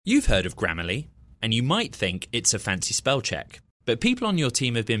You've heard of Grammarly, and you might think it's a fancy spell check, but people on your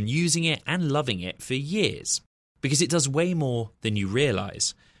team have been using it and loving it for years, because it does way more than you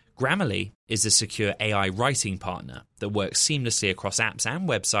realise. Grammarly is a secure AI writing partner that works seamlessly across apps and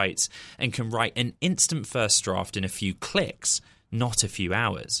websites and can write an instant first draft in a few clicks, not a few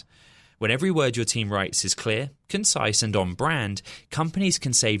hours. When every word your team writes is clear, concise and on brand, companies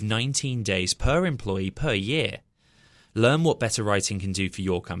can save 19 days per employee per year. Learn what better writing can do for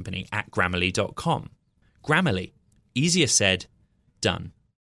your company at Grammarly.com. Grammarly. Easier said, done.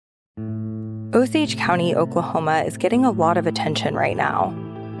 Osage County, Oklahoma is getting a lot of attention right now.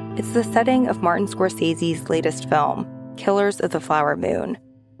 It's the setting of Martin Scorsese's latest film, Killers of the Flower Moon.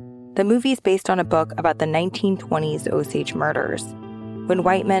 The movie's based on a book about the 1920s Osage murders, when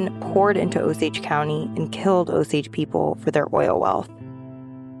white men poured into Osage County and killed Osage people for their oil wealth.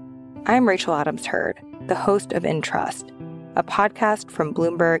 I'm Rachel Adams Heard, the host of In Trust, a podcast from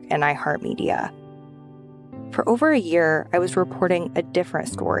Bloomberg and iHeartMedia. For over a year, I was reporting a different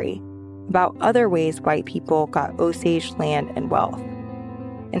story about other ways white people got Osage land and wealth,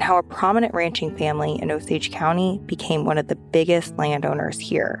 and how a prominent ranching family in Osage County became one of the biggest landowners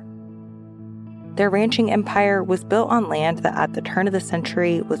here. Their ranching empire was built on land that at the turn of the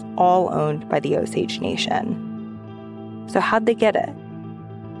century was all owned by the Osage Nation. So how'd they get it?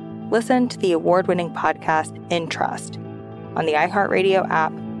 Listen to the award-winning podcast In Trust on the iHeartRadio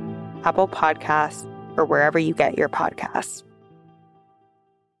app, Apple Podcasts, or wherever you get your podcasts.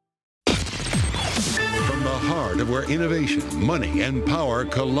 From the heart of where innovation, money, and power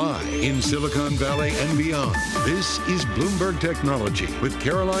collide in Silicon Valley and beyond, this is Bloomberg Technology with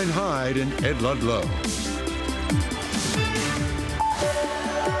Caroline Hyde and Ed Ludlow.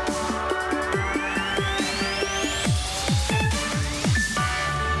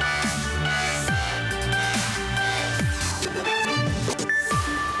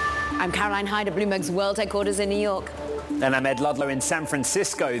 I'm Caroline Hyde at Bloomberg's World Headquarters in New York. And I'm Ed Ludlow in San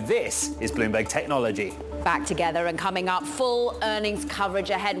Francisco. This is Bloomberg Technology. Back together and coming up, full earnings coverage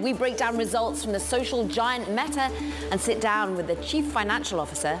ahead. We break down results from the social giant Meta and sit down with the Chief Financial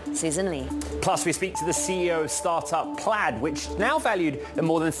Officer, Susan Lee. Plus, we speak to the CEO of startup Plaid, which now valued at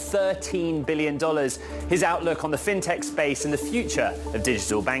more than $13 billion. His outlook on the FinTech space and the future of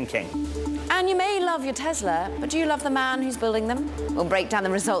digital banking. And you may love your Tesla, but do you love the man who's building them? We'll break down the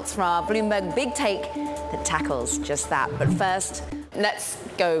results from our Bloomberg Big Take that tackles just that. But first, let's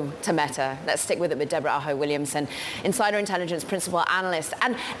go to Meta. Let's stick with it with Deborah Aho Williamson, Insider Intelligence Principal Analyst.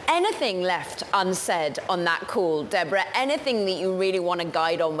 And anything left unsaid on that call, Deborah, anything that you really want to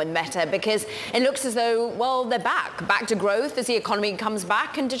guide on with Meta? Because it looks as though, well, they're back to growth as the economy comes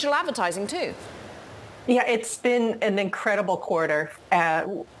back and digital advertising too. Yeah, it's been an incredible quarter.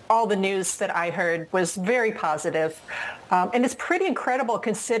 All the news that I heard was very positive. And it's pretty incredible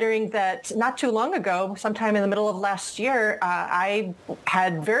considering that not too long ago, sometime in the middle of last year, I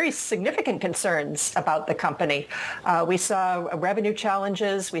had very significant concerns about the company. We saw revenue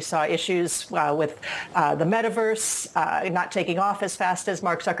challenges. We saw issues with the metaverse not taking off as fast as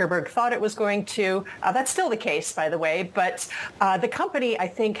Mark Zuckerberg thought it was going to. That's still the case, by the way. But the company, I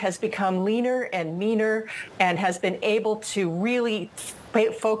think, has become leaner and meaner and has been able to really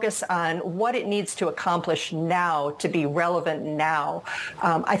focus on what it needs to accomplish now to be relevant now.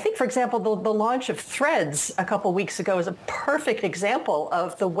 I think, for example, the launch of Threads a couple weeks ago is a perfect example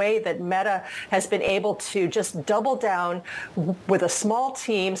of the way that Meta has been able to just double down with a small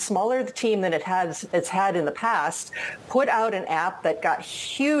team, smaller team than it's had in the past, put out an app that got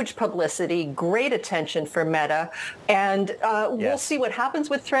huge publicity, great attention for Meta, and we'll see what happens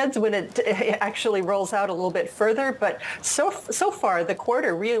with Threads when it actually rolls out a little bit further. But so far, the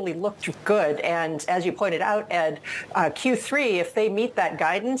quarter really looked good. And as you pointed out, Ed, Q3, if they meet that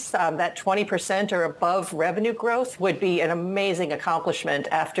guidance, that 20% or above revenue growth would be an amazing accomplishment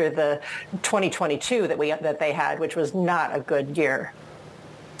after the 2022 that they had, which was not a good year.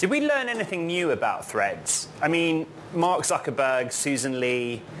 Did we learn anything new about Threads? I mean, Mark Zuckerberg, Susan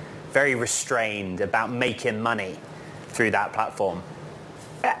Lee, very restrained about making money through that platform.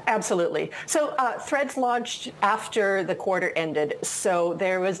 Absolutely. So Threads launched after the quarter ended, so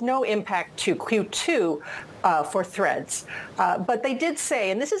there was no impact to Q2 for Threads. But they did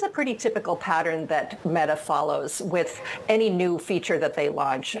say, and this is a pretty typical pattern that Meta follows with any new feature that they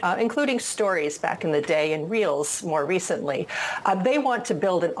launch, including Stories back in the day and Reels more recently. They want to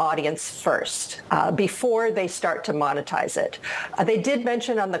build an audience first before they start to monetize it. They did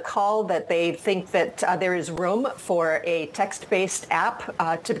mention on the call that they think that there is room for a text-based app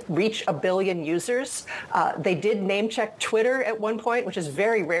to reach 1 billion users. They did name check Twitter at one point, which is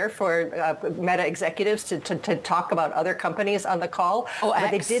very rare for Meta executives to to talk about other companies on the call.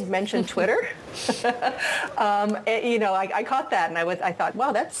 But they did mention Twitter. I caught that, and I thought,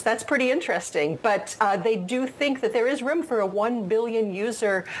 wow, that's pretty interesting. But they do think that there is room for a 1 billion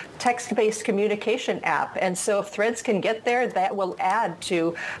user text-based communication app. And so if Threads can get there, that will add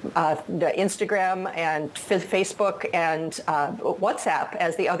to Instagram and Facebook and WhatsApp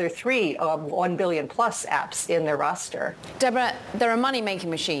as the other three 1 billion plus apps in their roster. Deborah, they're a money-making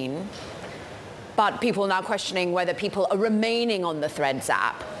machine, but people are now questioning whether people are remaining on the Threads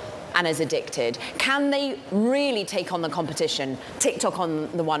app and as addicted. Can they really take on the competition? TikTok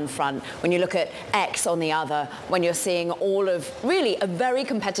on the one front, when you look at X on the other, when you're seeing all of really a very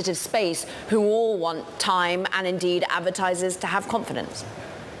competitive space who all want time and indeed advertisers to have confidence?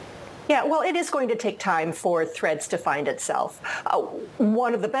 Yeah, well, it is going to take time for Threads to find itself.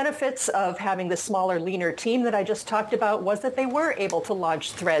 One of the benefits of having the smaller, leaner team that I just talked about was that they were able to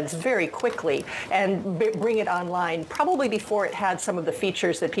launch Threads very quickly and bring it online probably before it had some of the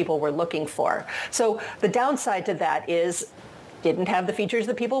features that people were looking for. So the downside to that is didn't have the features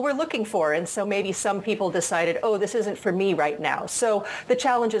that people were looking for. And so maybe some people decided, oh, this isn't for me right now. So the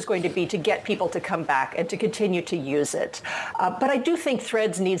challenge is going to be to get people to come back and to continue to use it. But I do think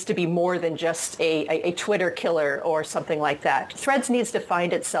Threads needs to be more than just a Twitter killer or something like that. Threads needs to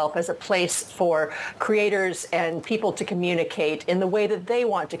find itself as a place for creators and people to communicate in the way that they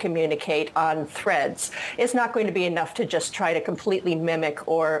want to communicate on Threads. It's not going to be enough to just try to completely mimic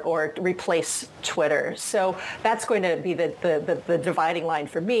or replace Twitter. So that's going to be the dividing line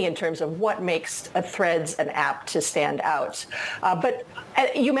for me in terms of what makes a Threads an app to stand out. But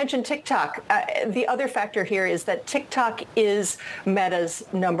you mentioned TikTok. The other factor here is that TikTok is Meta's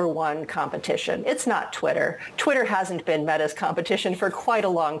number one competition. It's not Twitter. Twitter hasn't been Meta's competition for quite a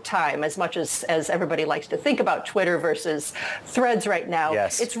long time, as much as everybody likes to think about Twitter versus Threads right now.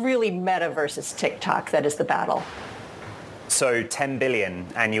 Yes. It's really Meta versus TikTok that is the battle. So 10 billion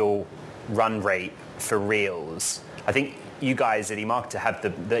annual run rate for Reels. I think you guys at eMarketer have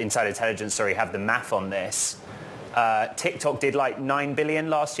the Inside Intelligence, have the math on this. TikTok did like 9 billion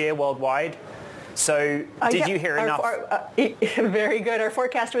last year worldwide. So did you hear enough? Very good. Our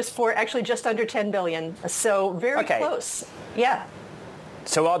forecast was for actually just under 10 billion. So very close. Yeah.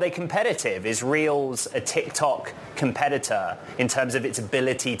 So are they competitive? Is Reels a TikTok competitor in terms of its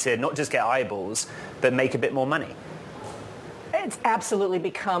ability to not just get eyeballs, but make a bit more money? It's absolutely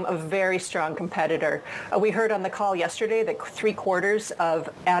become a very strong competitor. We heard on the call yesterday that 3/4 of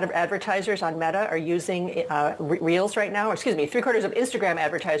advertisers on Meta are using Reels right now. 3/4 of Instagram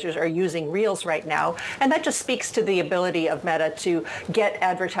advertisers are using Reels right now. And that just speaks to the ability of Meta to get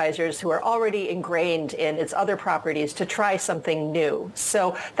advertisers who are already ingrained in its other properties to try something new.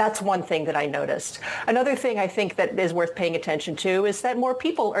 So that's one thing that I noticed. Another thing I think that is worth paying attention to is that more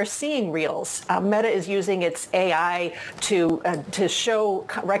people are seeing Reels. Meta is using its AI to show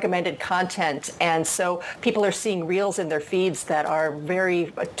recommended content. And so people are seeing Reels in their feeds that are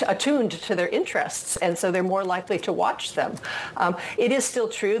very attuned to their interests. And so they're more likely to watch them. It is still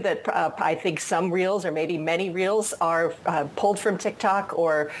true that I think some Reels or maybe many Reels are pulled from TikTok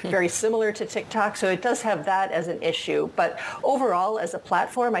or very similar to TikTok. So it does have that as an issue. But overall, as a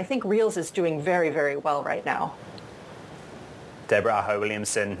platform, I think Reels is doing very, very well right now. Deborah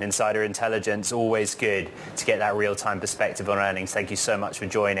Aho-Williamson, Insider Intelligence, always good to get that real-time perspective on earnings. Thank you so much for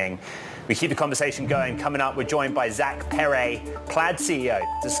joining. We keep the conversation going. Coming up, we're joined by Zach Perret, Plaid CEO, to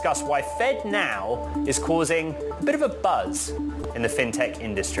discuss why FedNow is causing a bit of a buzz in the fintech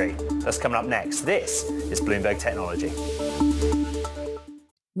industry. That's coming up next. This is Bloomberg Technology.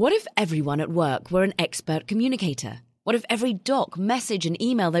 What if everyone at work were an expert communicator? What if every doc, message and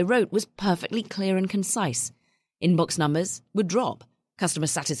email they wrote was perfectly clear and concise? Inbox numbers would drop, customer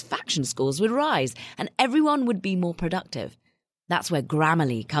satisfaction scores would rise, and everyone would be more productive. That's where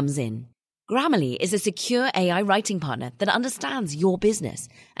Grammarly comes in. Grammarly is a secure AI writing partner that understands your business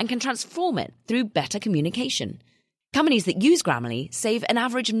and can transform it through better communication. Companies that use Grammarly save an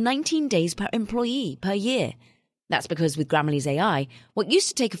average of 19 days per employee per year. That's because with Grammarly's AI, what used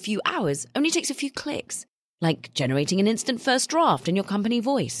to take a few hours only takes a few clicks, like generating an instant first draft in your company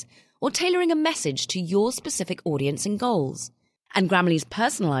voice, or tailoring a message to your specific audience and goals. And Grammarly's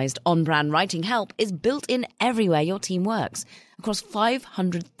personalized on-brand writing help is built in everywhere your team works, across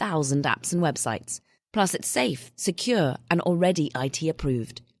 500,000 apps and websites. Plus, it's safe, secure, and already IT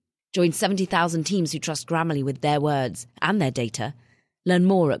approved. Join 70,000 teams who trust Grammarly with their words and their data. Learn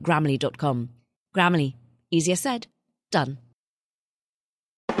more at Grammarly.com. Grammarly. Easier said, done.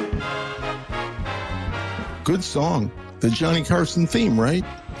 Good song. The Johnny Carson theme, right?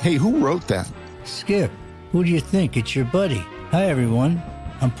 Hey, who wrote that? Skip, who do you think? It's your buddy. Hi, everyone.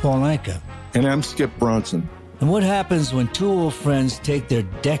 I'm Paul Anka. And I'm Skip Bronson. And what happens when two old friends take their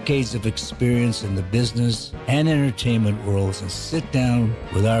decades of experience in the business and entertainment worlds and sit down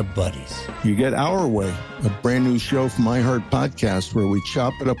with our buddies? You get Our Way, a brand new show from iHeart Podcast where we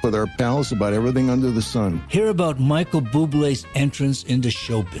chop it up with our pals about everything under the sun. Hear about Michael Bublé's entrance into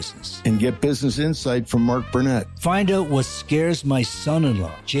show business. And get business insight from Mark Burnett. Find out what scares my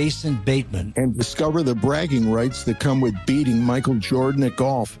son-in-law, Jason Bateman. And discover the bragging rights that come with beating Michael Jordan at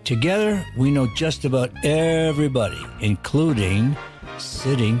golf. Together, we know just about everybody, including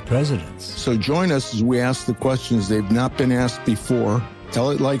sitting presidents. So join us as we ask the questions they've not been asked before, tell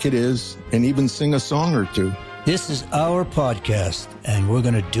it like it is, and even sing a song or two. This is our podcast, and we're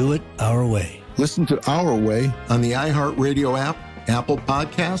going to do it our way. Listen to Our Way on the iHeartRadio app, Apple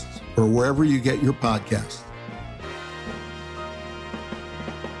Podcasts, or wherever you get your podcasts.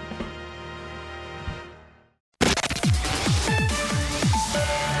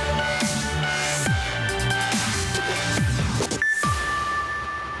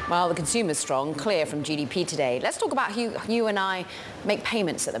 Well, the consumer's strong, clear from GDP today. Let's talk about how you and I make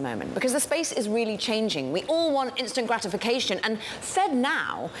payments at the moment, because the space is really changing. We all want instant gratification, and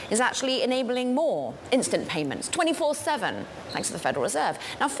FedNow is actually enabling more instant payments 24/7, thanks to the Federal Reserve.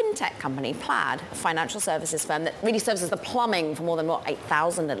 Now, FinTech company Plaid, a financial services firm that really serves as the plumbing for more than,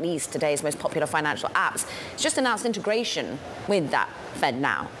 8,000 at least today's most popular financial apps, has just announced integration with that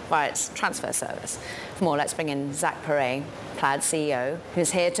FedNow via its transfer service. For more, let's bring in Zach Perret, Plaid CEO,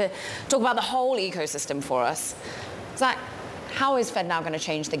 who's here to talk about the whole ecosystem for us. Zach, how is FedNow going to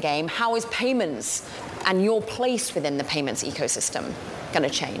change the game? How is payments and your place within the payments ecosystem going to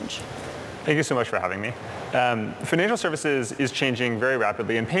change? Thank you so much for having me. Financial services is changing very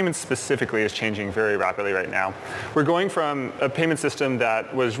rapidly, and payments specifically is changing very rapidly right now. We're going from a payment system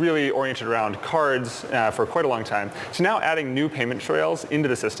that was really oriented around cards for quite a long time to now adding new payment trails into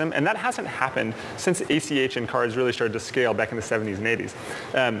the system, and that hasn't happened since ACH and cards really started to scale back in the 70s and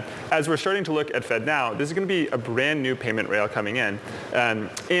 80s. As we're starting to look at FedNow, this is going to be a brand new payment rail coming in,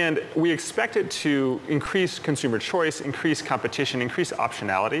 and we expect it to increase consumer choice, increase competition, increase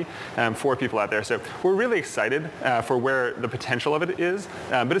optionality for people out there. So we're really excited for where the potential of it is,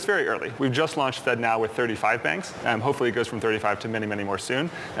 but it's very early. We've just launched FedNow with 35 banks. Hopefully it goes from 35 to many, many more soon,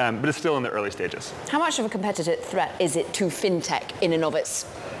 but it's still in the early stages. How much of a competitive threat is it to FinTech in and of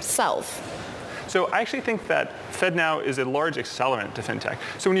itself? So I actually think that FedNow is a large accelerant to FinTech.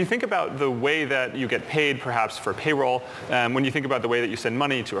 So when you think about the way that you get paid, perhaps for payroll, when you think about the way that you send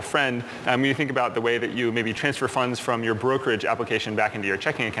money to a friend, when you think about the way that you maybe transfer funds from your brokerage application back into your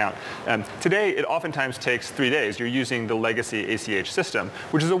checking account, today it oftentimes takes 3 days. You're using the legacy ACH system,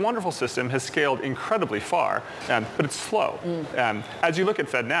 which is a wonderful system, has scaled incredibly far, but it's slow. As you look at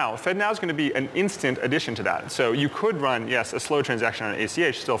FedNow is going to be an instant addition to that. So you could run, yes, a slow transaction on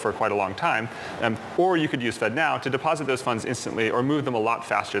ACH still for quite a long time, or you could use FedNow to deposit those funds instantly or move them a lot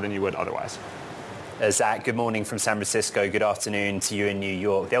faster than you would otherwise. Zach, good morning from San Francisco. Good afternoon to you in New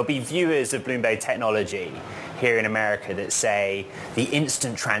York. There'll be viewers of Bloomberg Technology here in America that say the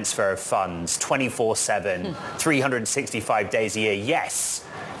instant transfer of funds 24/7, 365 days a year. Yes,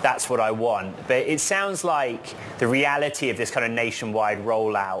 that's what I want. But it sounds like the reality of this kind of nationwide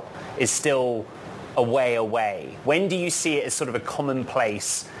rollout is still a way away. When do you see it as sort of a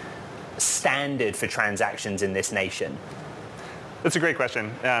commonplace standard for transactions in this nation? That's a great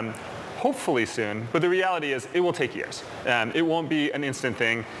question. Hopefully soon, but the reality is it will take years. It won't be an instant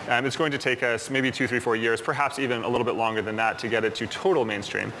thing. It's going to take us maybe 2, 3, 4 years, perhaps even a little bit longer than that to get it to total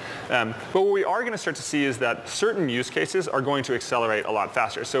mainstream. But what we are going to start to see is that certain use cases are going to accelerate a lot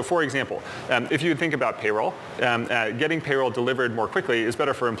faster. So for example, if you think about payroll, getting payroll delivered more quickly is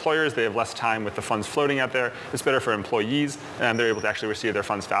better for employers. They have less time with the funds floating out there. It's better for employees. They're able to actually receive their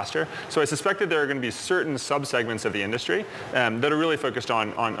funds faster. So I suspect that there are going to be certain subsegments of the industry that are really focused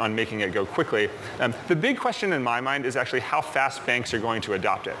on making it go quickly. The big question in my mind is actually how fast banks are going to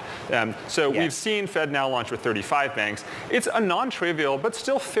adopt it. We've seen FedNow launch with 35 banks. It's a non-trivial but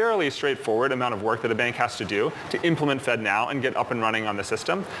still fairly straightforward amount of work that a bank has to do to implement FedNow and get up and running on the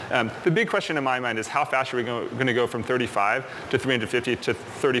system. The big question in my mind is how fast are we going to go from 35 to 350 to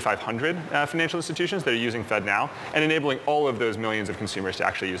 3,500 financial institutions that are using FedNow and enabling all of those millions of consumers to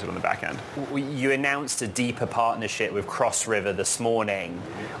actually use it on the back end. You announced a deeper partnership with Cross River this morning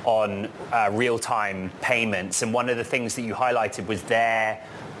on real-time payments, and one of the things that you highlighted was their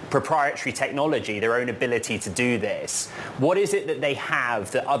proprietary technology, their own ability to do this. What is it that they have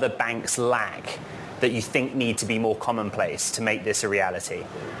that other banks lack that you think need to be more commonplace to make this a reality?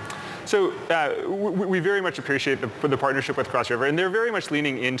 So we very much appreciate the partnership with Cross River, and they're very much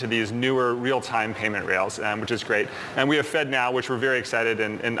leaning into these newer real-time payment rails, which is great. And we have FedNow, which we're very excited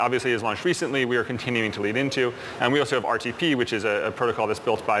and obviously has launched recently. We are continuing to lead into. And we also have RTP, which is a protocol that's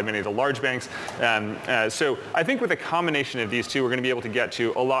built by many of the large banks. So I think with a combination of these two, we're going to be able to get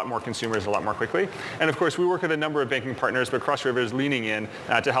to a lot more consumers a lot more quickly. And of course, we work with a number of banking partners, but Cross River is leaning in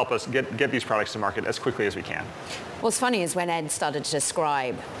to help us get these products to market as quickly as we can. What's funny is when Ed started to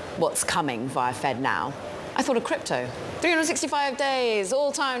describe what's coming via FedNow, I thought of crypto. 365 days,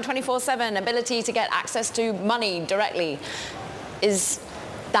 all time, 24/7, ability to get access to money directly. Is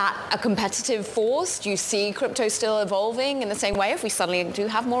that a competitive force? Do you see crypto still evolving in the same way if we suddenly do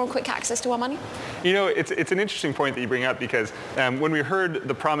have more quick access to our money? You know, it's an interesting point that you bring up because when we heard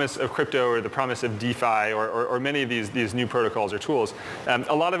the promise of crypto or the promise of DeFi or many of these new protocols or tools,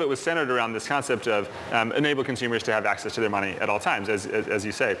 a lot of it was centered around this concept of enable consumers to have access to their money at all times, as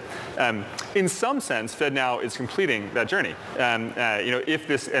you say. In some sense, FedNow is completing that journey. You know, if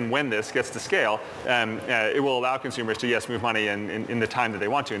this and when this gets to scale, it will allow consumers to, yes, move money in the time that they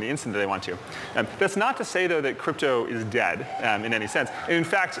want to, in the instant that they want to. That's not to say, though, that crypto is dead in any sense. And in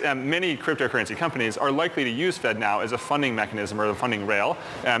fact, many cryptocurrency companies are likely to use FedNow as a funding mechanism or a funding rail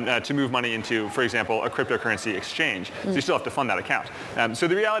to move money into, for example, a cryptocurrency exchange. So you still have to fund that account. So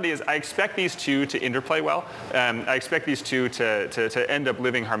the reality is I expect these two to interplay well. I expect these two to end up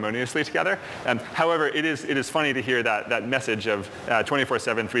living harmoniously together. However, it is funny to hear that message of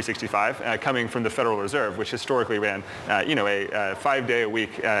 24/7, 365 coming from the Federal Reserve, which historically ran you know, a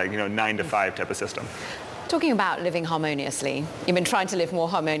 5-day-a-week, you know, 9 to 5 type of system. Talking about living harmoniously, you've been trying to live more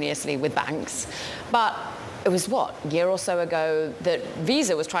harmoniously with banks, but it was what, a year or so ago that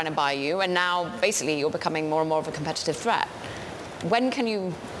Visa was trying to buy you, and now basically you're becoming more and more of a competitive threat. When can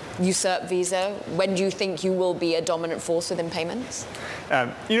you usurp Visa? When do you think you will be a dominant force within payments?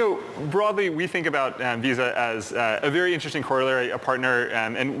 You know, broadly, we think about Visa as a very interesting corollary, a partner,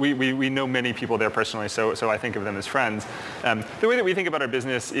 and we know many people there personally, so I think of them as friends. The way that we think about our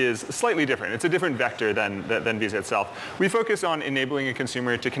business is slightly different. It's a different vector than Visa itself. We focus on enabling a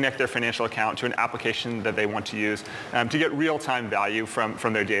consumer to connect their financial account to an application that they want to use to get real-time value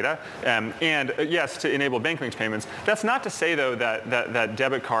from their data. And yes, to enable bank-linked payments. That's not to say, though, that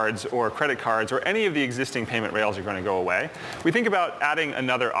debit cards or credit cards or any of the existing payment rails are going to go away. We think about adding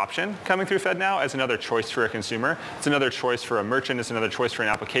another option coming through FedNow as another choice for a consumer. It's another choice for a merchant. It's another choice for an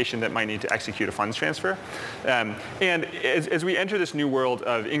application that might need to execute a funds transfer. And as we enter this new world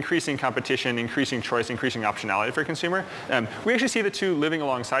of increasing competition, increasing choice, increasing optionality for a consumer, we actually see the two living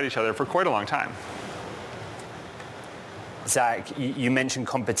alongside each other for quite a long time. Zach, you mentioned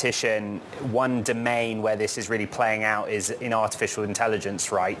competition. One domain where this is really playing out is in artificial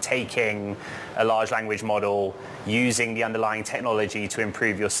intelligence, right? Taking a large language model, using the underlying technology to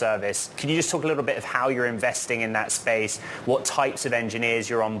improve your service. Can you just talk a little bit of how you're investing in that space, what types of engineers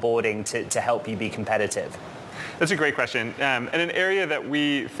you're onboarding to help you be competitive? That's a great question, and an area that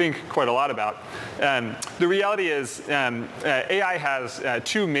we think quite a lot about. The reality is AI has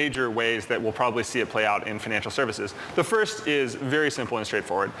two major ways that we'll probably see it play out in financial services. The first is very simple and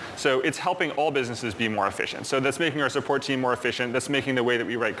straightforward. So it's helping all businesses be more efficient. So that's making our support team more efficient. That's making the way that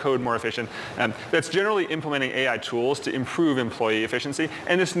we write code more efficient. That's generally implementing AI tools to improve employee efficiency.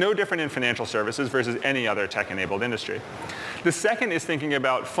 And it's no different in financial services versus any other tech-enabled industry. The second is thinking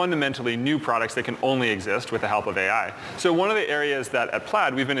about fundamentally new products that can only exist with the help of AI. So one of the areas that at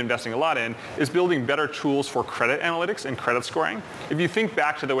Plaid we've been investing a lot in is building better tools for credit analytics and credit scoring. If you think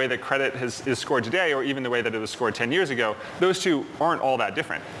back to the way that credit is scored today, or even the way that it was scored 10 years ago, those two aren't all that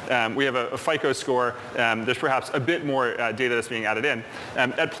different. We have a FICO score. There's perhaps a bit more data that's being added in.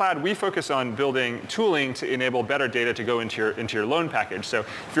 At Plaid, we focus on building tooling to enable better data to go into your loan package. So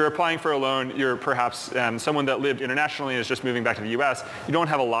if you're applying for a loan, you're perhaps someone that lived internationally and is just moving back to the US. You don't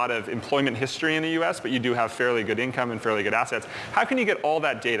have a lot of employment history in the US, but you do have fairly good income and fairly good assets. How can you get all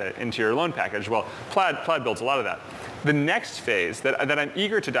that data into your loan package? Well, Plaid builds a lot of that. The next phase that I'm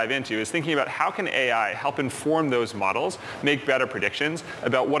eager to dive into is thinking about how can AI help inform those models, make better predictions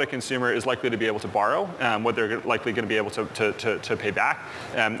about what a consumer is likely to be able to borrow, what they're likely going to be able to pay back,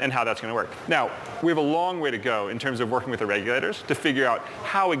 and how that's going to work. Now, we have a long way to go in terms of working with the regulators to figure out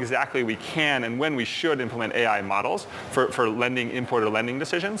how exactly we can and when we should implement AI models for lending, import or lending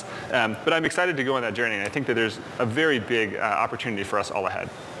decisions. But I'm excited to go on that journey, and I think that there's a very big opportunity for us all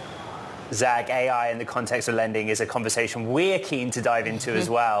ahead. Zach, AI in the context of lending is a conversation we're keen to dive into as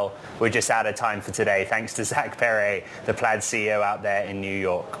well. We're just out of time for today. Thanks to Zach Perret, the Plaid CEO out there in New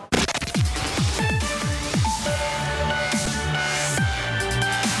York.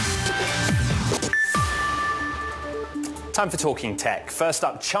 Time for Talking Tech. First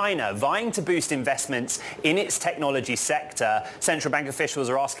up, China, vying to boost investments in its technology sector. Central bank officials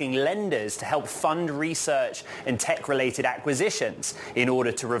are asking lenders to help fund research and tech-related acquisitions in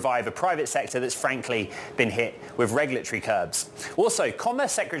order to revive a private sector that's frankly been hit with regulatory curbs. Also,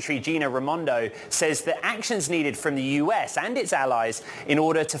 Commerce Secretary Gina Raimondo says that actions needed from the US and its allies in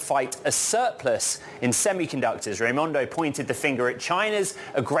order to fight a surplus in semiconductors. Raimondo pointed the finger at China's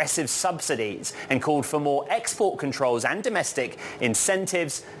aggressive subsidies and called for more export controls and domestic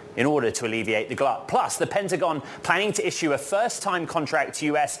incentives in order to alleviate the glut. Plus, the Pentagon planning to issue a first-time contract to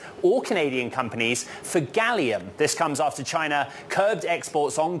US or Canadian companies for gallium. This comes after China curbed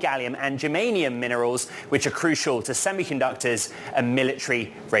exports on gallium and germanium minerals, which are crucial to semiconductors and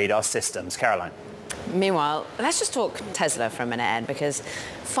military radar systems. Caroline. Meanwhile, let's just talk Tesla for a minute, Ed, because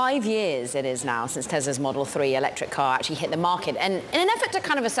 5 years it is now since Tesla's Model 3 electric car actually hit the market. And in an effort to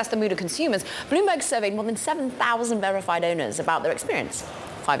kind of assess the mood of consumers, Bloomberg surveyed more than 7,000 verified owners about their experience.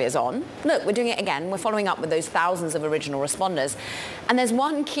 5 years on, look, we're doing it again. We're following up with those thousands of original responders. And there's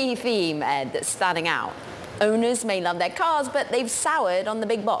one key theme, Ed, that's standing out. Owners may love their cars, but they've soured on the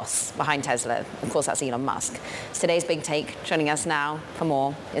big boss behind Tesla. Of course, that's Elon Musk. It's today's Big Take. Joining us now for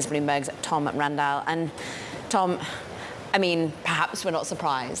more is Bloomberg's Tom Randall. And Tom, I mean, perhaps we're not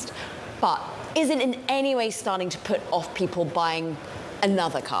surprised, but is it in any way starting to put off people buying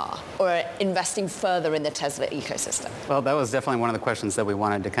another car or investing further in the Tesla ecosystem? Well, that was definitely one of the questions that we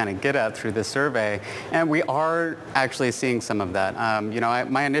wanted to kind of get at through this survey. And we are actually seeing some of that.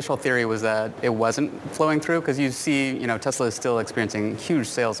 My initial theory was that it wasn't flowing through because you see, Tesla is still experiencing huge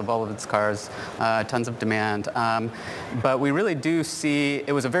sales of all of its cars, tons of demand. But we really do see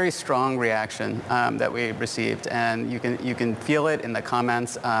it was a very strong reaction that we received. And you can feel it in the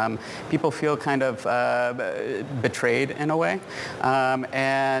comments. People feel kind of betrayed in a way.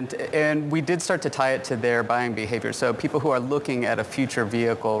 And we did start to tie it to their buying behavior. So people who are looking at a future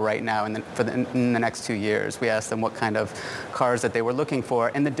vehicle right now in the next 2 years, we asked them what kind of cars that they were looking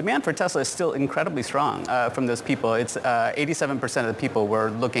for. And the demand for Tesla is still incredibly strong from those people. It's 87% of the people were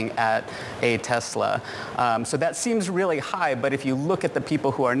looking at a Tesla. So that seems really high, but if you look at the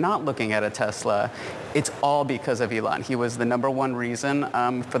people who are not looking at a Tesla, it's all because of Elon. He was the number one reason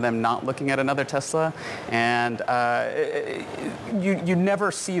for them not looking at another Tesla. And you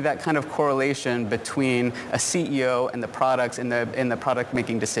never see that kind of correlation between a CEO and the products in the product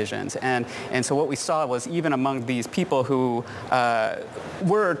making decisions. And so what we saw was even among these people who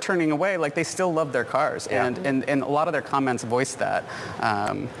were turning away, like they still love their cars. Yeah. And a lot of their comments voiced that.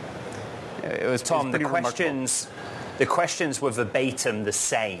 It was Tom, the questions were verbatim the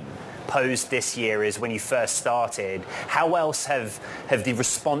same posed this year as when you first started. How else have the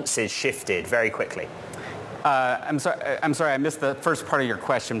responses shifted very quickly? I'm sorry, I missed the first part of your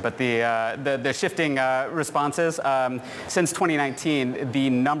question, but the shifting responses, since 2019,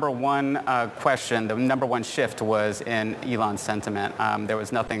 the number one question, the number one shift was in Elon's sentiment. There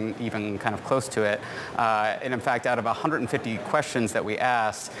was nothing even kind of close to it. And in fact, out of 150 questions that we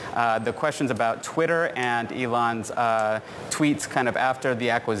asked, the questions about Twitter and Elon's tweets kind of after the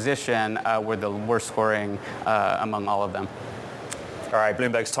acquisition were the worst scoring among all of them. All right,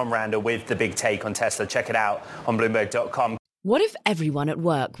 Bloomberg's Tom Randall with the Big Take on Tesla. Check it out on Bloomberg.com. What if everyone at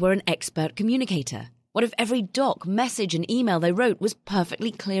work were an expert communicator? What if every doc, message and email they wrote was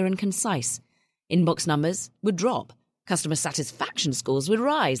perfectly clear and concise? Inbox numbers would drop, customer satisfaction scores would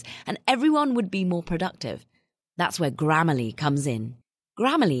rise, and everyone would be more productive. That's where Grammarly comes in.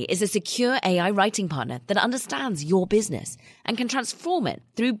 Grammarly is a secure AI writing partner that understands your business and can transform it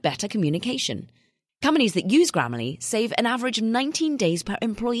through better communication. Companies that use Grammarly save an average of 19 days per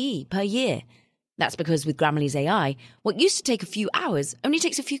employee per year. That's because with Grammarly's AI, what used to take a few hours only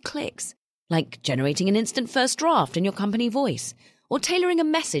takes a few clicks, like generating an instant first draft in your company voice or tailoring a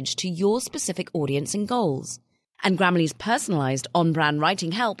message to your specific audience and goals. And Grammarly's personalized on-brand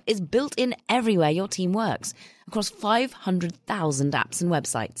writing help is built in everywhere your team works, across 500,000 apps and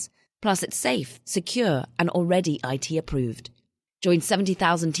websites. Plus, it's safe, secure, and already IT approved. Join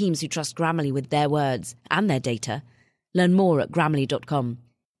 70,000 teams who trust Grammarly with their words and their data. Learn more at Grammarly.com.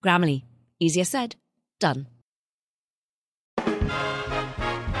 Grammarly. Easier said, done.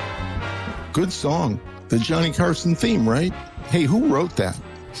 Good song. The Johnny Carson theme, right? Hey, who wrote that?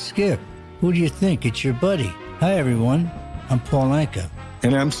 Skip, who do you think? It's your buddy. Hi, everyone. I'm Paul Anka.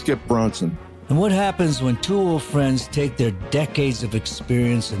 And I'm Skip Bronson. And what happens when two old friends take their decades of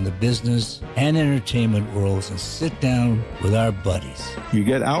experience in the business and entertainment worlds and sit down with our buddies? You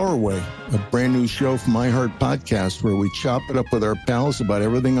get Our Way, a brand new show from iHeart Podcast where we chop it up with our pals about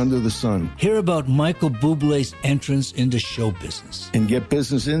everything under the sun. Hear about Michael Bublé's entrance into show business. And get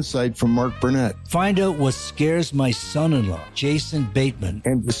business insight from Mark Burnett. Find out what scares my son-in-law, Jason Bateman.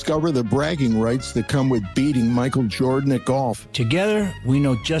 And discover the bragging rights that come with beating Michael Jordan at golf. Together, we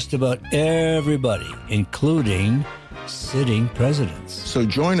know just about everybody, including sitting presidents. So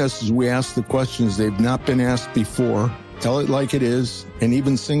join us as we ask the questions they've not been asked before, tell it like it is, and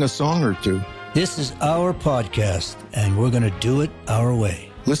even sing a song or two. This is our podcast, and we're going to do it our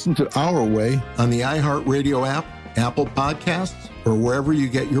way. Listen to Our Way on the iHeartRadio app, Apple Podcasts, or wherever you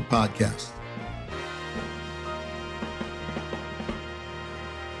get your podcasts.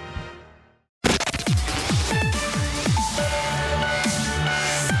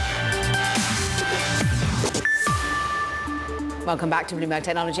 Welcome back to Bloomberg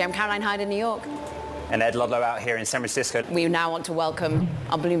Technology. I'm Caroline Hyde in New York. And Ed Ludlow out here in San Francisco. We now want to welcome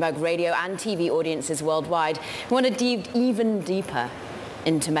our Bloomberg radio and TV audiences worldwide. We want to dive even deeper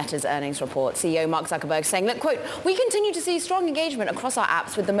into Meta's earnings report. CEO Mark Zuckerberg saying, look, quote, we continue to see strong engagement across our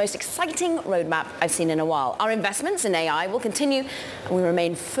apps with the most exciting roadmap I've seen in a while. Our investments in AI will continue, and we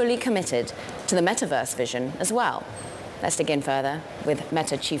remain fully committed to the metaverse vision as well. Let's dig in further with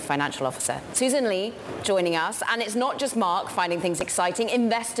Meta Chief Financial Officer Susan Li joining us. And it's not just Mark finding things exciting.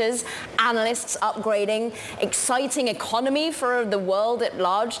 Investors, analysts upgrading, exciting economy for the world at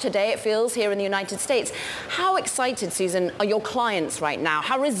large today, it feels, here in the United States. How excited, Susan, are your clients right now?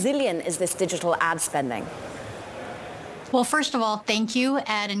 How resilient is this digital ad spending? Well, first of all, thank you,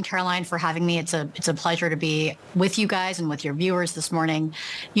 Ed and Caroline, for having me. It's a pleasure to be with you guys and with your viewers this morning.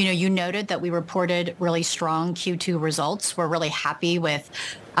 You know, you noted that we reported really strong Q2 results. We're really happy with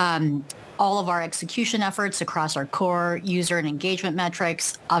all of our execution efforts across our core user and engagement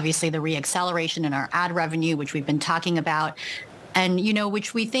metrics, obviously the reacceleration in our ad revenue, which we've been talking about. And, you know,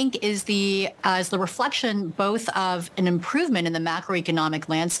 which we think is the reflection both of an improvement in the macroeconomic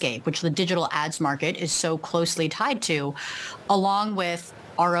landscape, which the digital ads market is so closely tied to, along with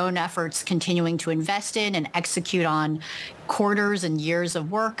our own efforts continuing to invest in and execute on quarters and years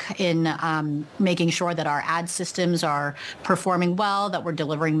of work in making sure that our ad systems are performing well, that we're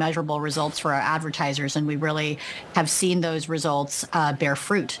delivering measurable results for our advertisers, and we really have seen those results bear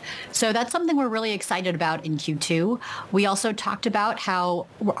fruit. So that's something we're really excited about in Q2. We also talked about how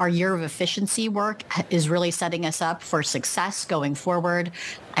our year of efficiency work is really setting us up for success going forward.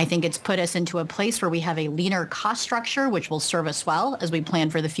 I think it's put us into a place where we have a leaner cost structure, which will serve us well as we plan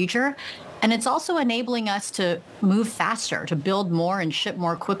for the future. And it's also enabling us to move faster, to build more and ship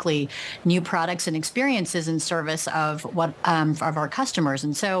more quickly new products and experiences in service of our customers.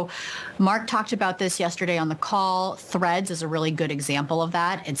 And so Mark talked about this yesterday on the call. Threads is a really good example of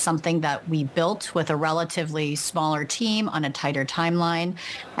that. It's something that we built with a relatively smaller team on a tighter timeline,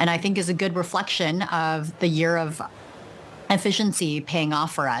 and I think is a good reflection of the year of efficiency paying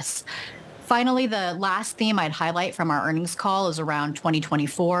off for us. Finally, the last theme I'd highlight from our earnings call is around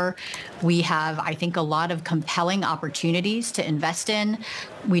 2024. We have, I think, a lot of compelling opportunities to invest in.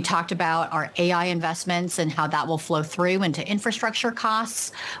 We talked about our AI investments and how that will flow through into infrastructure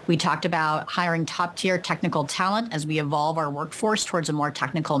costs. We talked about hiring top-tier technical talent as we evolve our workforce towards a more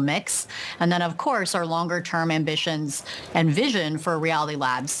technical mix. And then, of course, our longer-term ambitions and vision for Reality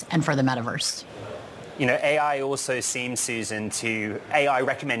Labs and for the metaverse. You know, AI also seems, Susan, to AI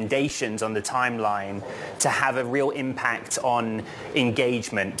recommendations on the timeline to have a real impact on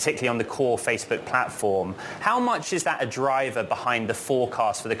engagement, particularly on the core Facebook platform. How much is that a driver behind the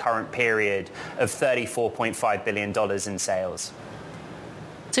forecast for the current period of $34.5 billion in sales?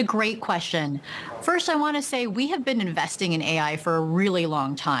 It's a great question. First, I want to say we have been investing in AI for a really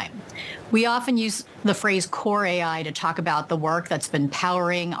long time. We often use the phrase core AI to talk about the work that's been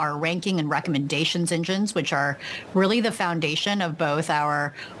powering our ranking and recommendations engines, which are really the foundation of both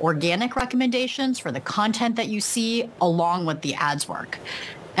our organic recommendations for the content that you see, along with the ads work.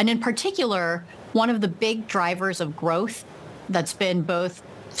 And in particular, one of the big drivers of growth that's been both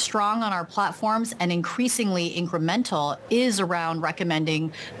strong on our platforms and increasingly incremental is around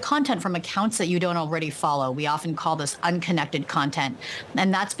recommending content from accounts that you don't already follow. We often call this unconnected content,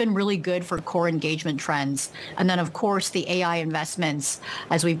 and that's been really good for core engagement trends. And then, of course, the AI investments,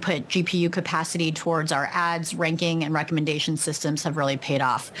 as we put GPU capacity towards our ads, ranking, and recommendation systems, have really paid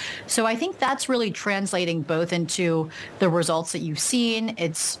off. So I think that's really translating both into the results that you've seen.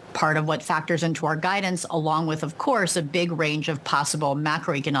 It's part of what factors into our guidance, along with, of course, a big range of possible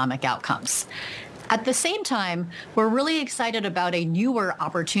macroeconomic outcomes. At the same time, we're really excited about a newer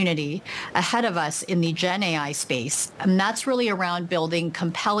opportunity ahead of us in the Gen AI space. And that's really around building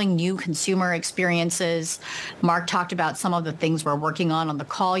compelling new consumer experiences. Mark talked about some of the things we're working on the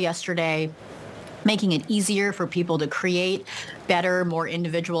call yesterday, making it easier for people to create better, more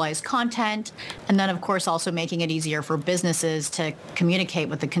individualized content. And then, of course, also making it easier for businesses to communicate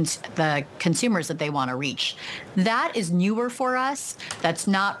with the consumers that they want to reach. That is newer for us. That's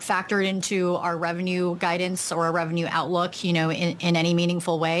not factored into our revenue guidance or our revenue outlook, in any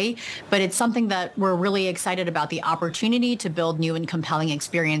meaningful way. But it's something that we're really excited about, the opportunity to build new and compelling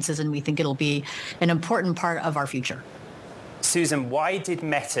experiences. And we think it'll be an important part of our future. Susan, why did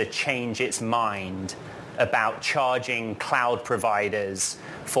Meta change its mind about charging cloud providers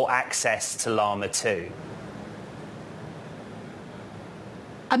for access to Llama 2?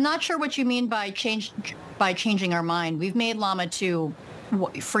 I'm not sure what you mean by changing our mind. We've made Llama 2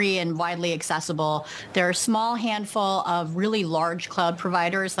 free and widely accessible. There are a small handful of really large cloud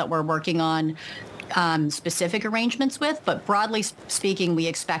providers that we're working on specific arrangements with, but broadly speaking, we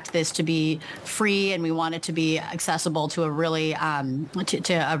expect this to be free, and we want it to be accessible to a really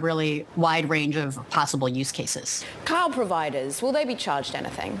wide range of possible use cases. Cloud providers, will they be charged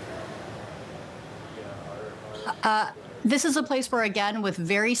anything? This is a place where, again, with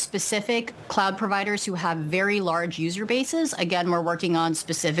very specific cloud providers who have very large user bases, again, we're working on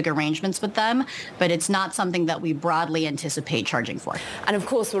specific arrangements with them, but it's not something that we broadly anticipate charging for. And of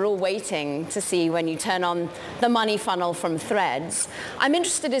course, we're all waiting to see when you turn on the money funnel from Threads. I'm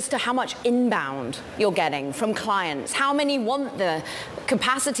interested as to how much inbound you're getting from clients. How many want the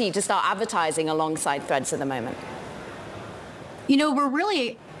capacity to start advertising alongside Threads at the moment? We're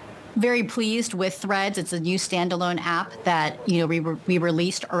really very pleased with Threads. It's a new standalone app that we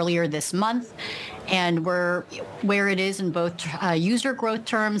released earlier this month, and we're where it is in both user growth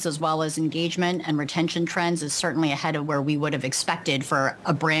terms as well as engagement and retention trends is certainly ahead of where we would have expected for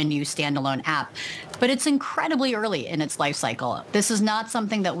a brand new standalone app. But it's incredibly early in its life cycle. This is not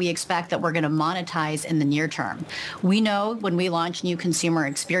something that we expect that we're going to monetize in the near term. We know when we launch new consumer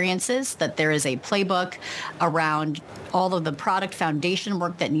experiences that there is a playbook around all of the product foundation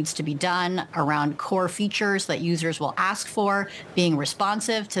work that needs to be done, around core features that users will ask for, being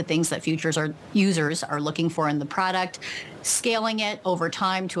responsive to things that users are looking for in the product, scaling it over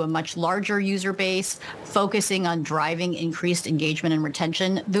time to a much larger user base, focusing on driving increased engagement and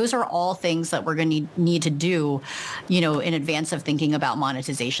retention. Those are all things that we're going to need to do, in advance of thinking about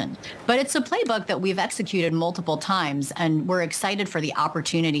monetization. But it's a playbook that we've executed multiple times, and we're excited for the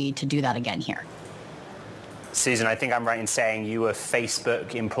opportunity to do that again here. Susan, I think I'm right in saying you were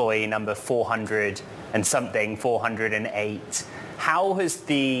Facebook employee number 400 and something, 408. How has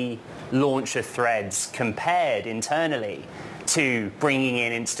the launch of Threads compared internally to bringing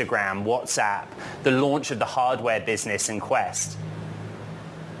in Instagram, WhatsApp, the launch of the hardware business in Quest?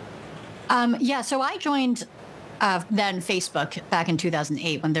 So I joined then Facebook back in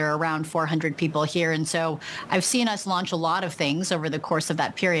 2008 when there were around 400 people here. And so I've seen us launch a lot of things over the course of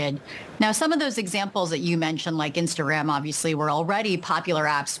that period. Now, some of those examples that you mentioned, like Instagram, obviously were already popular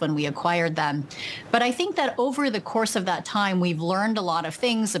apps when we acquired them. But I think that over the course of that time, we've learned a lot of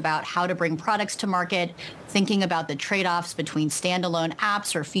things about how to bring products to market, thinking about the trade-offs between standalone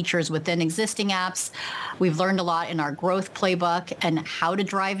apps or features within existing apps. We've learned a lot in our growth playbook and how to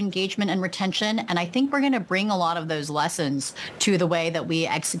drive engagement and retention. And I think we're going to bring a lot of those lessons to the way that we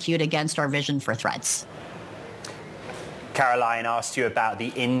execute against our vision for Threads. Caroline asked you about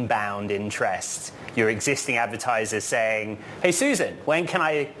the inbound interest. Your existing advertisers saying, hey, Susan, when can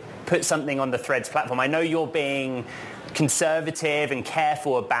I put something on the Threads platform? I know you're being conservative and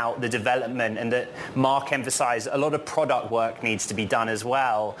careful about the development, and that Mark emphasized a lot of product work needs to be done as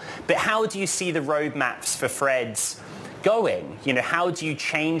well. But how do you see the roadmaps for Threads going? How do you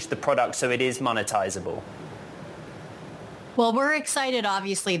change the product so it is monetizable? Well, we're excited,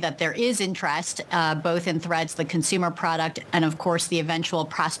 obviously, that there is interest both in Threads, the consumer product, and, of course, the eventual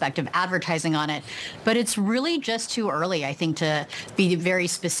prospect of advertising on it. But it's really just too early, I think, to be very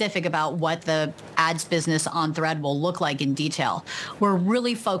specific about what the ads business on Thread will look like in detail. We're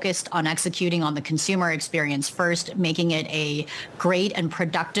really focused on executing on the consumer experience first, making it a great and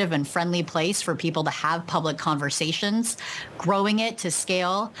productive and friendly place for people to have public conversations, growing it to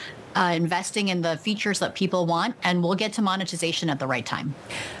scale, investing in the features that people want, and we'll get to monetization at the right time.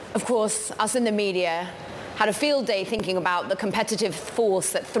 Of course, us in the media had a field day thinking about the competitive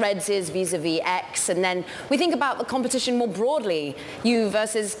force that Threads is vis-a-vis X, and then we think about the competition more broadly, you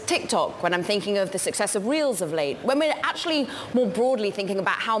versus TikTok, when I'm thinking of the success of Reels of late, when we're actually more broadly thinking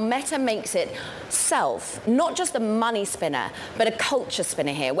about how Meta makes itself not just a money spinner, but a culture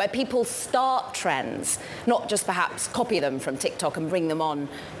spinner here, where people start trends, not just perhaps copy them from TikTok and bring them on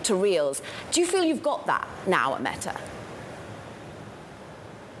to Reels. Do you feel you've got that now at Meta?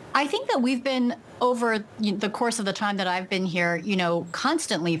 I think that we've been, over the course of the time that I've been here,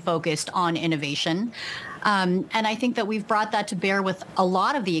 constantly focused on innovation. And I think that we've brought that to bear with a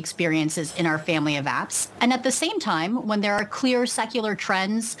lot of the experiences in our family of apps. And at the same time, when there are clear secular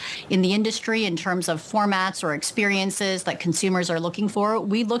trends in the industry in terms of formats or experiences that consumers are looking for,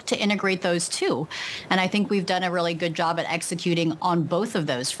 we look to integrate those too. And I think we've done a really good job at executing on both of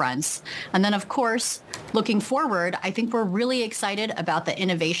those fronts. And then, of course, looking forward, I think we're really excited about the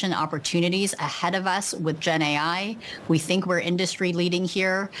innovation opportunities ahead of us with Gen AI. We think we're industry leading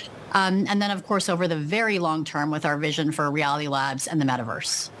here. And then, of course, over the very long term with our vision for Reality Labs and the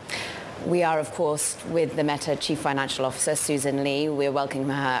metaverse. We are, of course, with the Meta Chief Financial Officer, Susan Li. We're welcoming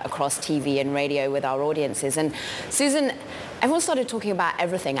her across TV and radio with our audiences. And Susan, everyone started talking about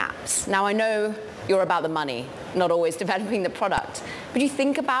everything apps. Now, I know you're about the money, not always developing the product. But do you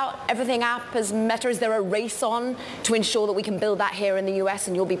think about everything app as Meta? Is there a race on to ensure that we can build that here in the US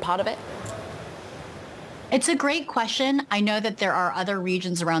and you'll be part of it? It's a great question. I know that there are other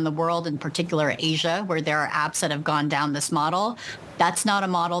regions around the world, in particular Asia, where there are apps that have gone down this model. That's not a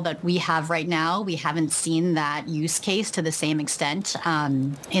model that we have right now. We haven't seen that use case to the same extent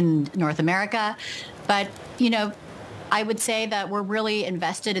in North America. But, I would say that we're really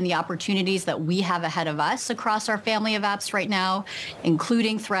invested in the opportunities that we have ahead of us across our family of apps right now,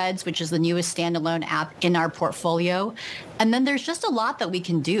 including Threads, which is the newest standalone app in our portfolio. And then there's just a lot that we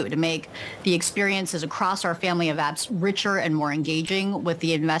can do to make the experiences across our family of apps richer and more engaging with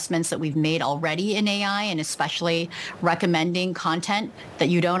the investments that we've made already in AI, and especially recommending content that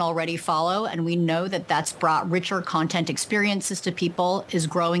you don't already follow. And we know that that's brought richer content experiences to people, is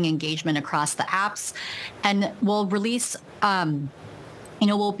growing engagement across the apps. And we'll release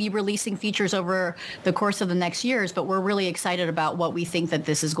we'll be releasing features over the course of the next years, but we're really excited about what we think that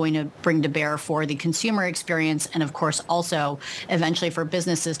this is going to bring to bear for the consumer experience, and of course also eventually for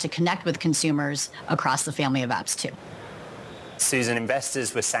businesses to connect with consumers across the family of apps too. Susan,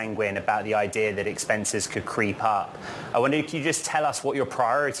 investors were sanguine about the idea that expenses could creep up. I wonder if you just tell us what your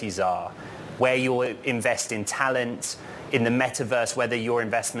priorities are, where you'll invest in talent, in the metaverse, whether your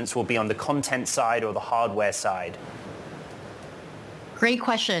investments will be on the content side or the hardware side. Great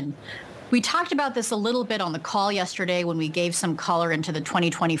question. We talked about this a little bit on the call yesterday when we gave some color into the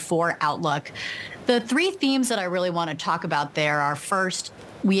 2024 outlook. The three themes that I really want to talk about there are, first,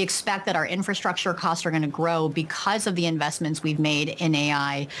 we expect that our infrastructure costs are going to grow because of the investments we've made in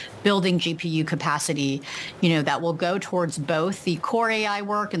AI, building GPU capacity, that will go towards both the core AI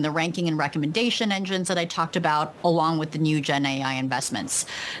work and the ranking and recommendation engines that I talked about, along with the new Gen AI investments.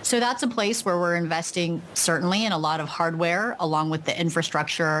 So that's a place where we're investing certainly in a lot of hardware, along with the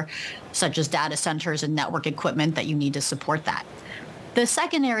infrastructure, such as data centers and network equipment that you need to support that. The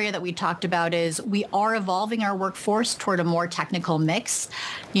second area that we talked about is we are evolving our workforce toward a more technical mix,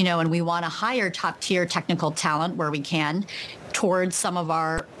 and we want to hire top-tier technical talent where we can towards some of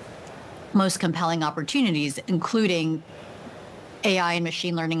our most compelling opportunities, including AI and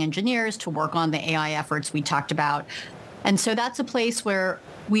machine learning engineers to work on the AI efforts we talked about. And so that's a place where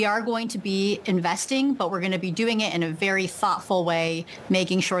we are going to be investing, but we're going to be doing it in a very thoughtful way,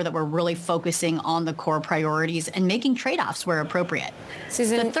 making sure that we're really focusing on the core priorities and making trade-offs where appropriate.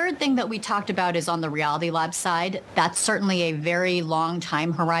 Susan, the third thing that we talked about is on the Reality Labs side. That's certainly a very long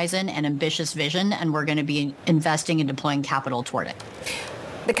time horizon and ambitious vision, and we're going to be investing and deploying capital toward it.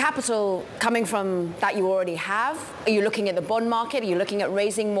 The capital coming from that you already have, are you looking at the bond market? Are you looking at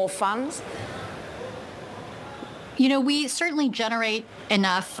raising more funds? We certainly generate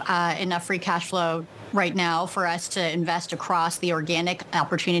enough free cash flow right now for us to invest across the organic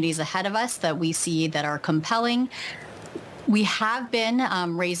opportunities ahead of us that we see that are compelling. We have been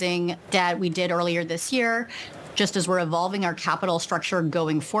raising debt. We did earlier this year, just as we're evolving our capital structure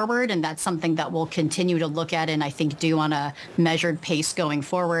going forward. And that's something that we'll continue to look at and I think do on a measured pace going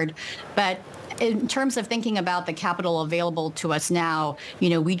forward. But in terms of thinking about the capital available to us now,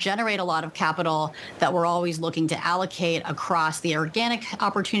 we generate a lot of capital that we're always looking to allocate across the organic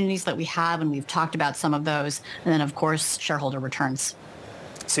opportunities that we have, and we've talked about some of those, and then, of course, shareholder returns.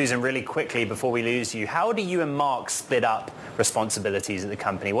 Susan, really quickly before we lose you, how do you and Mark split up responsibilities at the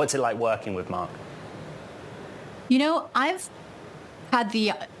company? What's it like working with Mark? I've had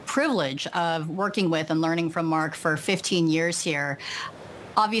the privilege of working with and learning from Mark for 15 years here.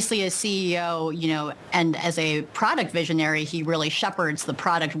 Obviously, as CEO, and as a product visionary, he really shepherds the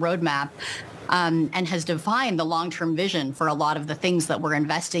product roadmap. And has defined the long-term vision for a lot of the things that we're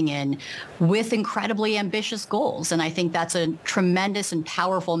investing in with incredibly ambitious goals. And I think that's a tremendous and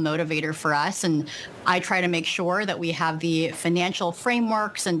powerful motivator for us. And I try to make sure that we have the financial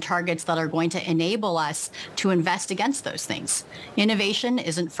frameworks and targets that are going to enable us to invest against those things. Innovation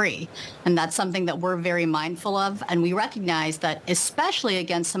isn't free. And that's something that we're very mindful of. And we recognize that, especially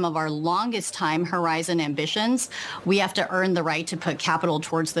against some of our longest time horizon ambitions, we have to earn the right to put capital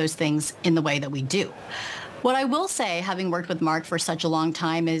towards those things in the way that we do. What I will say, having worked with Mark for such a long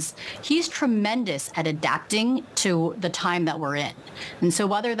time, is he's tremendous at adapting to the time that we're in. And so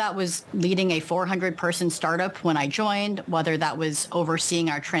whether that was leading a 400-person startup when I joined, whether that was overseeing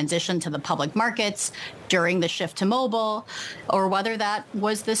our transition to the public markets during the shift to mobile, or whether that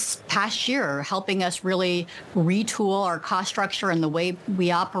was this past year helping us really retool our cost structure and the way we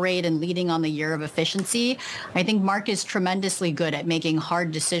operate and leading on the year of efficiency, I think Mark is tremendously good at making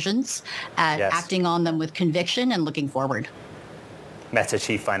hard decisions, at acting on them with conviction and looking forward. Meta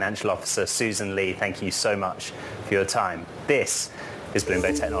Chief Financial Officer Susan Lee, thank you so much for your time. This is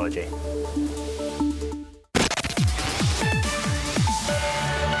Bloomberg Technology.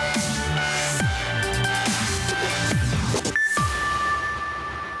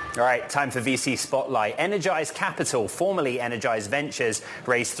 All right, time for VC Spotlight. Energize Capital, formerly Energize Ventures,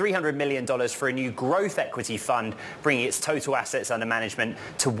 raised $300 million for a new growth equity fund, bringing its total assets under management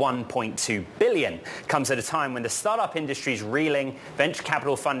to $1.2 billion. Comes at a time when the startup industry's reeling. Venture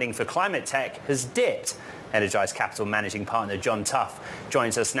capital funding for climate tech has dipped. Energize Capital managing partner John Tuff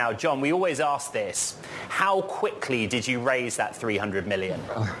joins us now. John, we always ask this. How quickly did you raise that $300 million?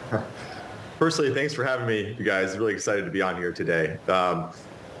 Firstly, thanks for having me, you guys. Really excited to be on here today.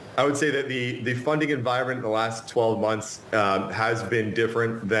 I would say that the funding environment in the last 12 months has been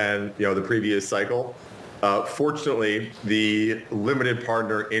different than the previous cycle. Fortunately, the limited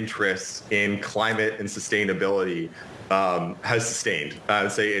partner interest in climate and sustainability has sustained. I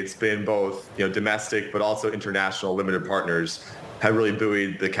would say it's been both domestic but also international limited partners have really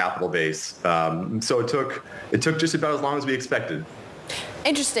buoyed the capital base. So it took just about as long as we expected.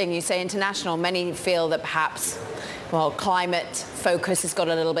 Interesting, you say international. Many feel that perhaps, climate focus has got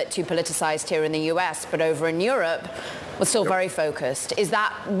a little bit too politicized here in the US, but over in Europe, we're still very focused. Is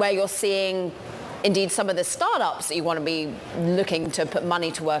that where you're seeing, indeed, some of the startups that you want to be looking to put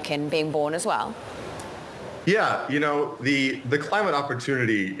money to work in being born as well? Yeah, the climate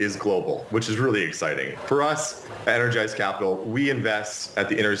opportunity is global, which is really exciting. For us at Energize Capital, we invest at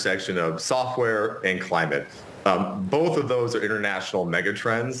the intersection of software and climate. Both of those are international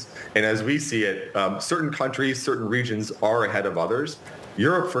megatrends. And as we see it, certain countries, certain regions are ahead of others.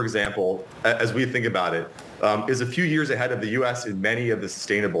 Europe, for example, as we think about it, is a few years ahead of the US in many of the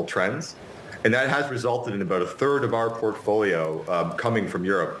sustainable trends. And that has resulted in about a third of our portfolio coming from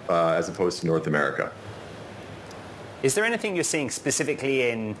Europe as opposed to North America. Is there anything you're seeing specifically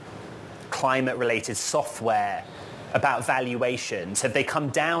in climate-related software about valuations? Have they come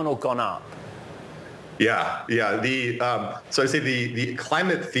down or gone up? Yeah. So I'd say the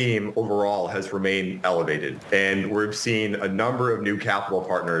climate theme overall has remained elevated, and we've seen a number of new capital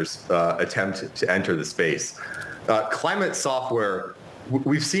partners attempt to enter the space. Climate software,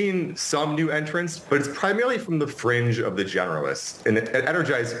 we've seen some new entrants, but it's primarily from the fringe of the generalists. And at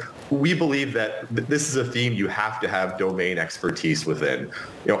Energize, we believe that this is a theme you have to have domain expertise within.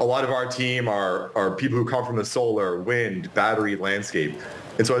 A lot of our team are people who come from the solar, wind, battery landscape.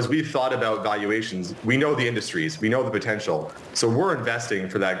 And so as we've thought about valuations, we know the industries, we know the potential. So we're investing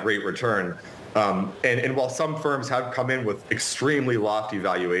for that great return. And while some firms have come in with extremely lofty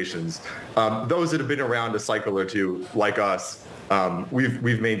valuations, those that have been around a cycle or two, like us,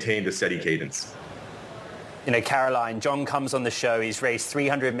 we've maintained a steady cadence. Caroline, John comes on the show. He's raised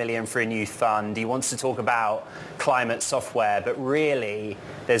 $300 million for a new fund. He wants to talk about climate software, but really,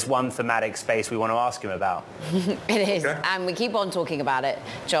 there's one thematic space we want to ask him about. It is, and we keep on talking about it,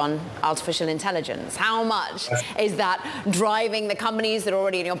 John, artificial intelligence. How much is that driving the companies that are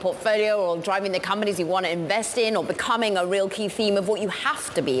already in your portfolio, or driving the companies you want to invest in, or becoming a real key theme of what you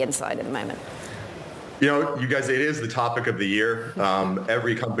have to be inside at the moment? You guys, it is the topic of the year.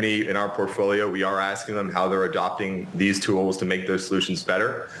 Every company in our portfolio, we are asking them how they're adopting these tools to make their solutions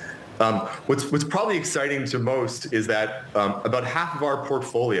better. What's probably exciting to most is that about half of our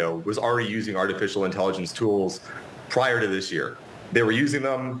portfolio was already using artificial intelligence tools prior to this year. They were using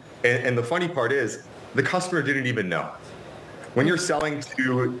them, and the funny part is the customer didn't even know. When you're selling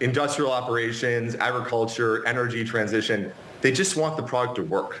to industrial operations, agriculture, energy transition, They just want the product to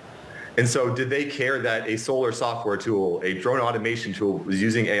work. And so did they care that a solar software tool, a drone automation tool was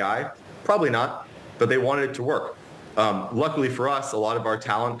using AI? Probably not, but they wanted it to work. Luckily for us, a lot of our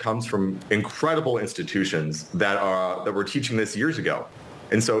talent comes from incredible institutions that were teaching this years ago.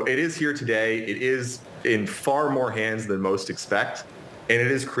 And so it is here today. It is in far more hands than most expect, and it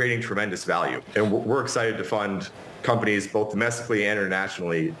is creating tremendous value. And we're excited to fund companies both domestically and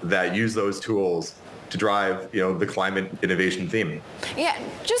internationally that use those tools to drive, the climate innovation theme. Yeah,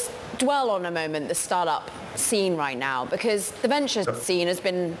 just dwell on a moment the startup scene right now, because the venture scene has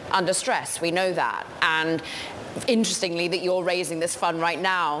been under stress. We know that. And interestingly, that you're raising this fund right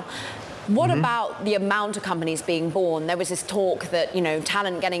now. What about the amount of companies being born? There was this talk that,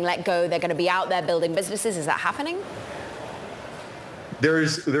 talent getting let go, they're going to be out there building businesses. Is that happening?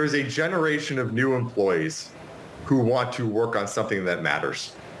 There's a generation of new employees who want to work on something that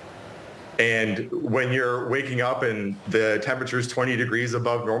matters. And when you're waking up and the temperature is 20 degrees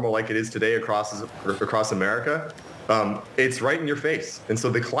above normal like it is today across America, it's right in your face. And so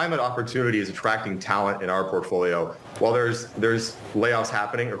the climate opportunity is attracting talent in our portfolio. While there's layoffs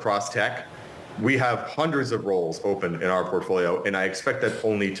happening across tech, we have hundreds of roles open in our portfolio, and I expect that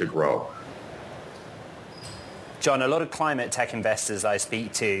only to grow. John, a lot of climate tech investors I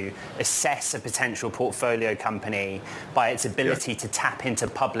speak to assess a potential portfolio company by its ability to tap into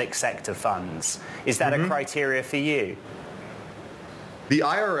public sector funds. Is that a criteria for you? The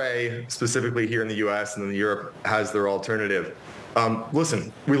IRA, specifically here in the US and then Europe, has their alternative.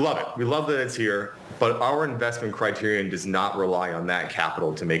 Listen, we love it. We love that it's here, but our investment criterion does not rely on that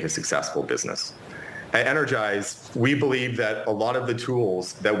capital to make a successful business. At Energize, we believe that a lot of the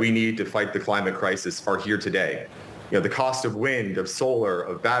tools that we need to fight the climate crisis are here today. The cost of wind, of solar,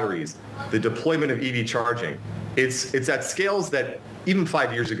 of batteries, the deployment of EV charging. It's at scales that even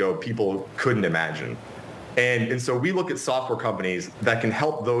 5 years ago, people couldn't imagine. And so we look at software companies that can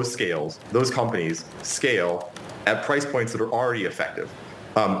help those companies scale at price points that are already effective.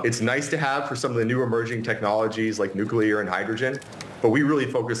 It's nice to have for some of the new emerging technologies like nuclear and hydrogen, but we really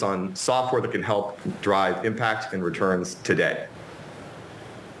focus on software that can help drive impact and returns today.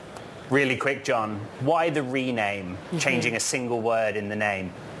 Really quick, John, why the rename, changing a single word in the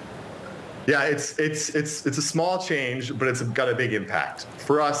name? Yeah, it's a small change, but it's got a big impact.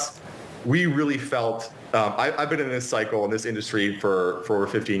 For us, we really felt, I've been in this cycle, in this industry for over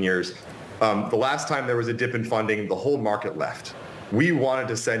 15 years. The last time there was a dip in funding, the whole market left. We wanted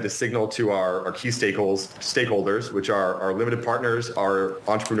to send a signal to our key stakeholders, which are our limited partners, our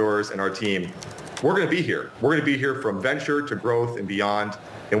entrepreneurs, and our team. We're going to be here. We're going to be here from venture to growth and beyond.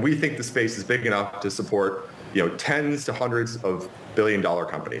 And we think the space is big enough to support, tens to hundreds of billion-dollar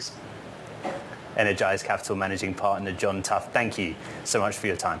companies. Energize Capital Managing Partner John Tuff, thank you so much for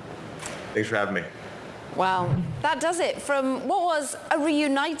your time. Thanks for having me. Well, that does it from what was a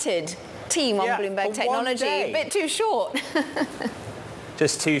reunited team on Bloomberg Technology. A bit too short.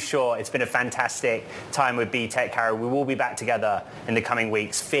 Just too short. It's been a fantastic time with BTech, Carol. We will be back together in the coming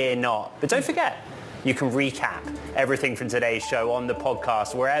weeks. Fear not. But don't forget, you can recap everything from today's show on the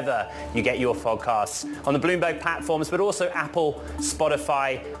podcast, wherever you get your podcasts, on the Bloomberg platforms, but also Apple,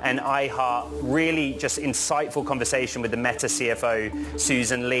 Spotify, and iHeart. Really just insightful conversation with the Meta CFO,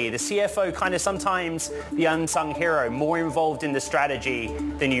 Susan Lee. The CFO kind of sometimes the unsung hero, more involved in the strategy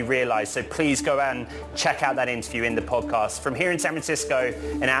than you realize. So please go and check out that interview in the podcast. From here in San Francisco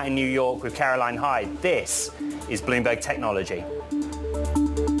and out in New York with Caroline Hyde, this is Bloomberg Technology.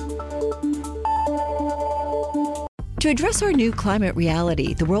 To address our new climate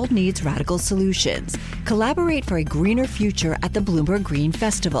reality, the world needs radical solutions. Collaborate for a greener future at the Bloomberg Green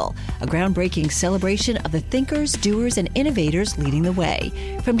Festival, a groundbreaking celebration of the thinkers, doers, and innovators leading the way.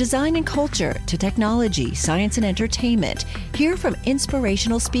 From design and culture to technology, science, and entertainment, hear from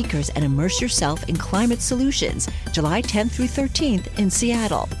inspirational speakers and immerse yourself in climate solutions. July 10th through 13th in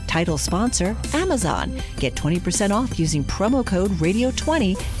Seattle. Title sponsor, Amazon. Get 20% off using promo code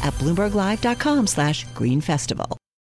RADIO20 at BloombergLive.com/Green Festival.